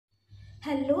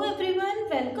Hello everyone,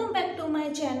 welcome back to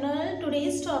my channel.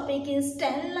 Today's topic is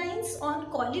 10 lines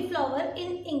on cauliflower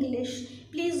in English.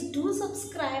 Please do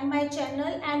subscribe my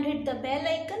channel and hit the bell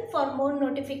icon for more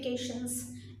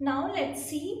notifications. Now let's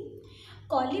see.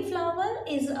 Cauliflower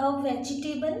is a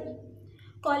vegetable.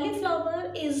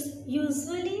 Cauliflower is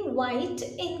usually white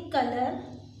in color.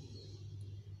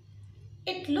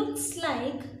 It looks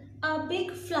like a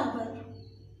big flower.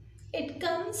 It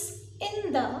comes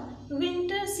in the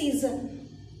winter season.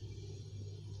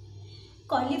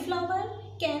 Cauliflower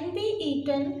can be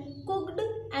eaten, cooked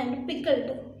and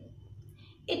pickled.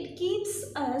 It keeps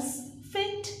us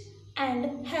fit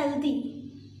and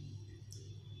healthy.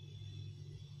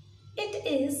 It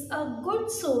is a good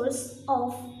source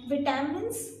of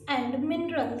vitamins and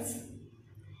minerals.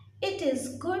 It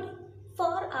is good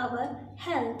for our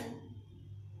health.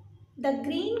 The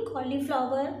green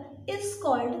cauliflower is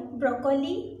called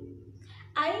broccoli.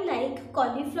 I like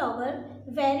cauliflower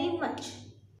very much.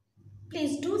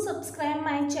 Please do subscribe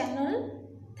my channel.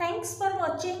 Thanks for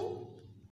watching.